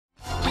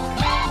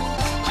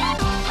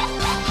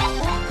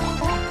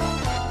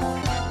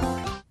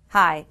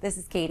Hi, this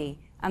is Katie.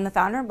 I'm the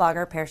founder and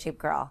blogger Pear-Shaped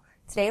Girl.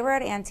 Today we're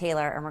at Ann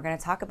Taylor and we're going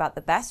to talk about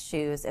the best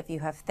shoes if you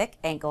have thick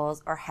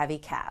ankles or heavy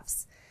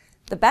calves.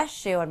 The best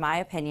shoe, in my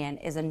opinion,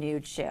 is a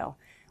nude shoe.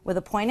 With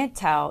a pointed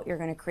toe, you're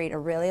going to create a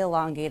really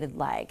elongated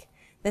leg.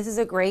 This is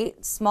a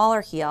great smaller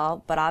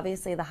heel, but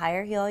obviously the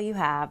higher heel you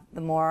have, the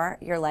more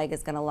your leg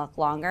is going to look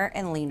longer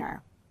and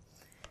leaner.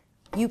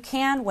 You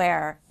can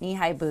wear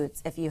knee-high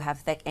boots if you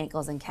have thick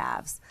ankles and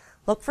calves.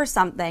 Look for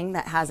something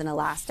that has an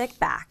elastic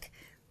back.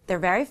 They're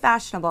very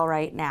fashionable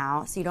right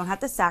now, so you don't have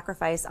to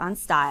sacrifice on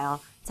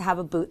style to have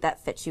a boot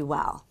that fits you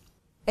well.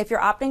 If you're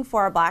opting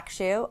for a black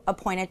shoe, a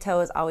pointed toe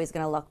is always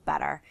going to look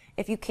better.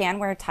 If you can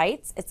wear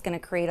tights, it's going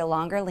to create a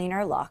longer,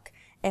 leaner look.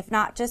 If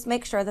not, just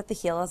make sure that the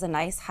heel is a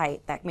nice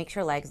height that makes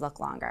your legs look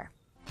longer.